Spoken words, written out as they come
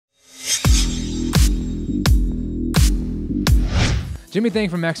Jimmy Thang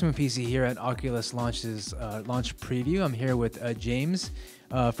from Maximum PC here at Oculus Launch's launch preview. I'm here with James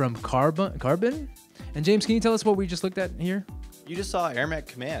from Carbon. And James, can you tell us what we just looked at here? You just saw Airmech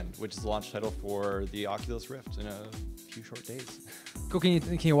Command, which is the launch title for the Oculus Rift in a few short days. Cool.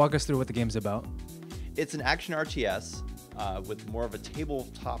 Can you walk us through what the game's about? It's an action RTS with more of a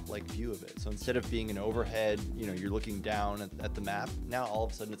tabletop-like view of it. So instead of being an overhead, you're looking down at the map. Now all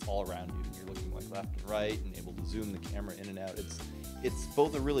of a sudden it's all around you. You're looking like left and right and able to zoom the camera in and out. It's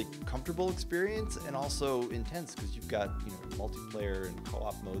both a really comfortable experience and also intense because you've got multiplayer and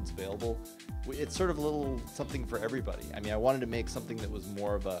co-op modes available. It's sort of a little something for everybody. I mean, I wanted to make something that was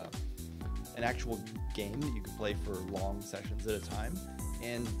more of an actual game that you could play for long sessions at a time.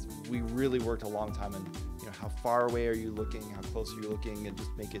 And we really worked a long time on how far away are you looking, how close are you looking, and just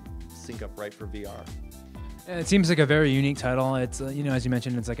make it sync up right for VR. And it seems like a very unique title. It's as you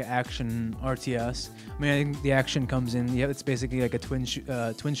mentioned, it's like an action RTS. I mean, I think the action comes in. It's basically like a twin stick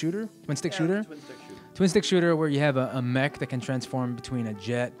shooter. Twin stick shooter. Twin stick shooter where you have a mech that can transform between a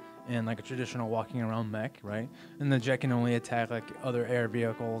jet and like a traditional walking around mech, right? And the jet can only attack like other air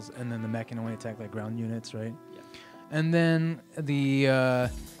vehicles, and then the mech can only attack like ground units, right? Yeah. And then the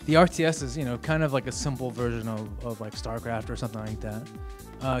RTS is kind of like a simple version of like StarCraft or something like that.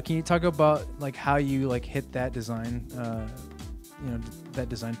 Can you talk about like how you like hit that design, that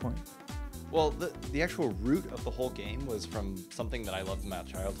design point? Well, the actual root of the whole game was from something that I loved in my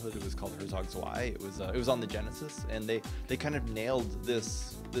childhood. It was called Herzog Zwei. It was on the Genesis, and they kind of nailed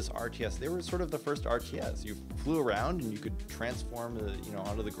this RTS. They were sort of the first RTS. You flew around and you could transform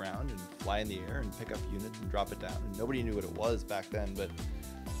onto the ground and fly in the air and pick up units and drop it down. And nobody knew what it was back then, but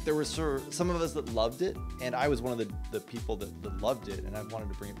there were some of us that loved it, and I was one of the people that loved it, and I wanted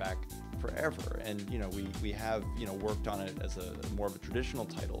to bring it back forever. And we have worked on it as a more of a traditional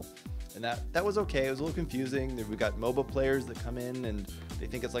title, and that was okay. It was a little confusing. We got MOBA players that come in and they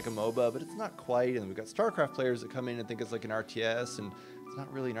think it's like a MOBA, but it's not quite. And we've got StarCraft players that come in and think it's like an RTS, and it's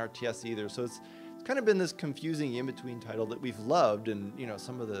not really an RTS either. So it's kind of been this confusing in-between title that we've loved, and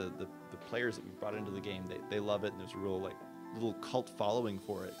some of the players that we brought into the game, they love it, and there's a real little cult following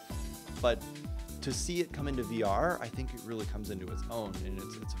for it. But to see it come into VR, I think it really comes into its own, and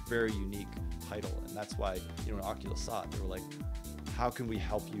it's a very unique title. And that's why when Oculus saw it, they were like, how can we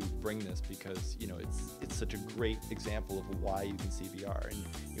help you bring this? Because it's such a great example of why you can see VR.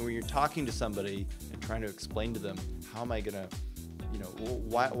 And when you're talking to somebody and trying to explain to them, how am I gonna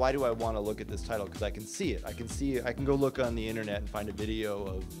why do I want to look at this title? Because I can see it. I can go look on the internet and find a video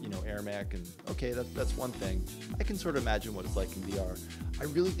of Airmech, and okay, that's one thing. I can sort of imagine what it's like in VR. I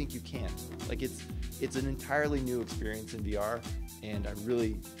really think you can't. Like it's an entirely new experience in VR, and I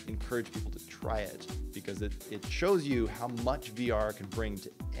really encourage people to try it because it shows you how much VR can bring to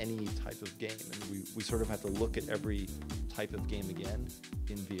any type of game, and we sort of have to look at every type of game again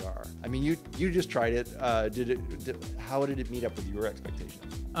in VR. I mean, you just tried it. How did it meet up with your expectations?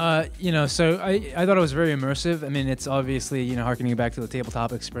 So I thought it was very immersive. I mean, it's obviously harkening back to the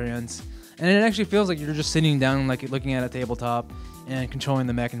tabletop experience, and it actually feels like you're just sitting down, like looking at a tabletop and controlling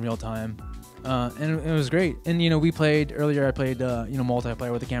the mech in real time. And it was great. And we played earlier. I played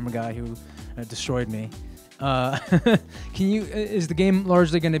multiplayer with the camera guy who destroyed me. Is the game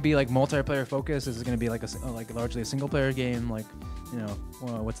largely going to be like multiplayer focused? Is it going to be like largely a single player game?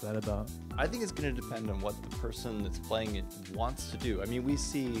 What's that about? I think it's going to depend on what the person that's playing it wants to do. I mean, we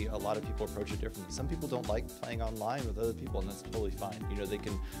see a lot of people approach it differently. Some people don't like playing online with other people, and that's totally fine. They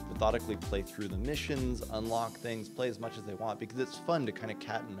can methodically play through the missions, unlock things, play as much as they want because it's fun to kind of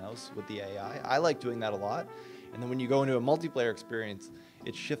cat and mouse with the AI. I like doing that a lot. And then when you go into a multiplayer experience,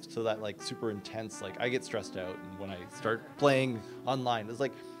 it shifts to that super intense, I get stressed out when I start playing online.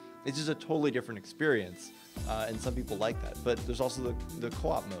 It's just a totally different experience, and some people like that. But there's also the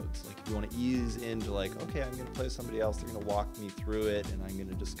co-op modes. If you want to ease into okay, I'm going to play with somebody else, they're going to walk me through it, and I'm going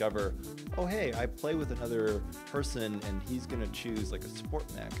to discover, oh hey, I play with another person, and he's going to choose a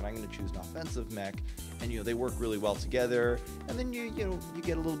support mech, and I'm going to choose an offensive mech, and they work really well together. And then you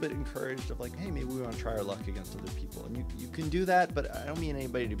get a little bit encouraged of hey, maybe we want to try our luck against other people, and you can do that. But I don't mean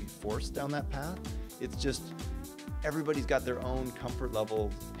anybody to be forced down that path. It's just everybody's got their own comfort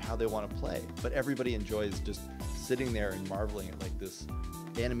level, how they want to play, but everybody enjoys just sitting there and marveling at this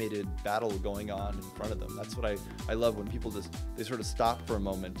animated battle going on in front of them. That's what I love, when people they sort of stop for a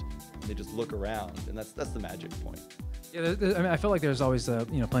moment and they just look around, and that's the magic point. Yeah, I mean, I feel like there's always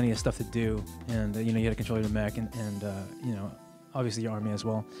plenty of stuff to do, and you got to control your mech and obviously your army as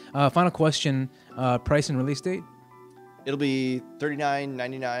well. Final question: price and release date? It'll be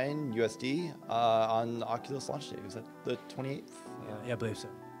 $39.99 USD on the Oculus launch day. Is that the 28th? Yeah, I believe so.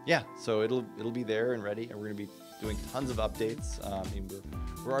 Yeah, so it'll be there and ready, and we're gonna be doing tons of updates. I mean,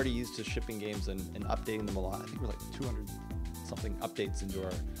 we're already used to shipping games and updating them a lot. I think we're like 200 something updates into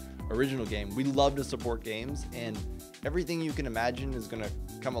our original game. We love to support games, and everything you can imagine is gonna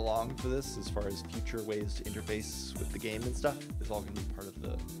come along for this, as far as future ways to interface with the game and stuff, is all gonna be part of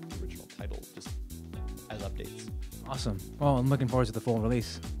the original title, just as updates. Awesome. Well, I'm looking forward to the full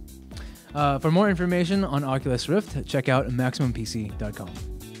release. For more information on Oculus Rift, check out MaximumPC.com.